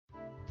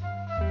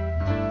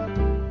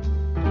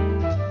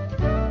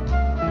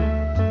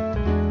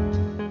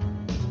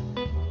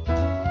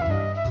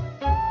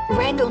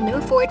Randall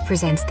Noe Ford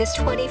presents this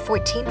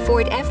 2014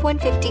 Ford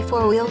F-150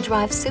 4-wheel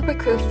drive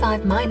SuperCrew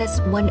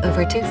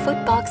 5-1/2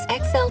 foot box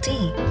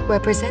XLT.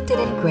 Represented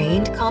in gray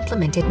and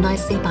complemented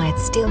nicely by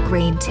its steel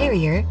gray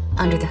interior,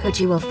 under the hood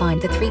you will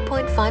find the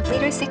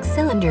 3.5-liter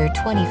 6-cylinder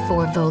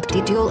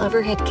 24-volt dual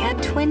overhead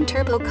cab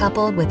twin-turbo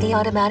coupled with the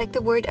automatic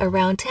the word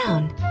around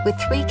town, with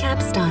 3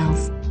 cab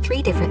styles,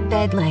 3 different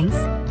bed lengths,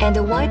 and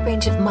a wide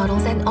range of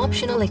models and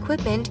optional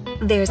equipment.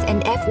 There's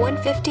an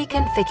F-150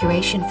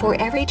 configuration for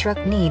every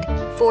truck need.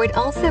 Ford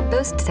also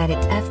boasts that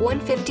its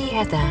F-150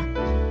 has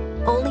the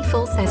only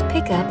full-size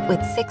pickup with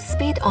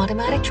 6-speed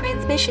automatic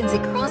transmissions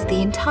across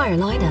the entire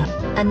lineup.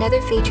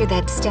 Another feature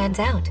that stands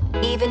out,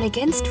 even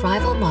against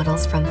rival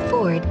models from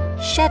Ford,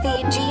 Chevy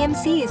and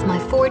GMC, is My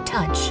Ford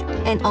Touch,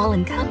 an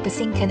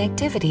all-encompassing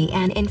connectivity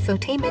and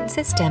infotainment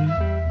system.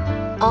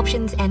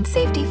 Options and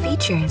safety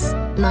features: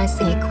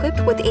 nicely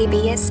equipped with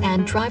ABS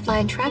and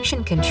driveline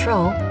traction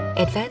control,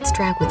 advanced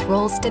track with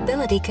roll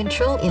stability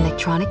control,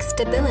 electronic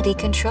stability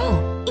control,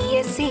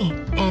 ESC,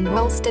 and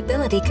roll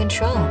stability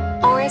control,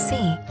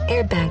 RSE,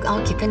 airbag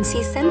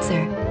occupancy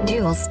sensor,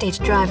 dual-stage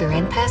driver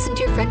and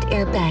passenger front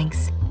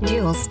airbags,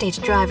 dual-stage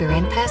driver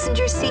and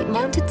passenger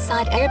seat-mounted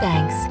side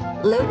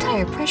airbags, low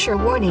tire pressure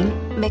warning,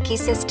 Mickey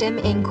system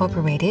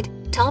incorporated,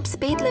 top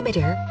speed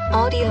limiter,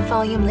 audio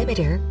volume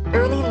limiter,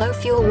 early low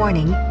fuel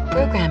warning,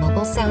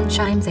 programmable sound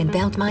chimes and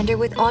belt minder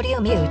with audio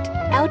mute,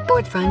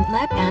 outboard front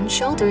lap and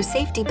shoulder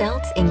safety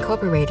belts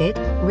incorporated,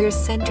 rear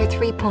center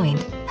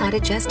 3-point, height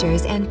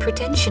adjusters and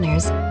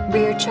pretensioners,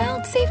 rear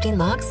child safety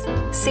locks,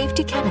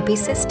 safety canopy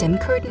system,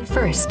 curtain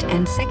first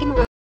and second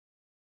row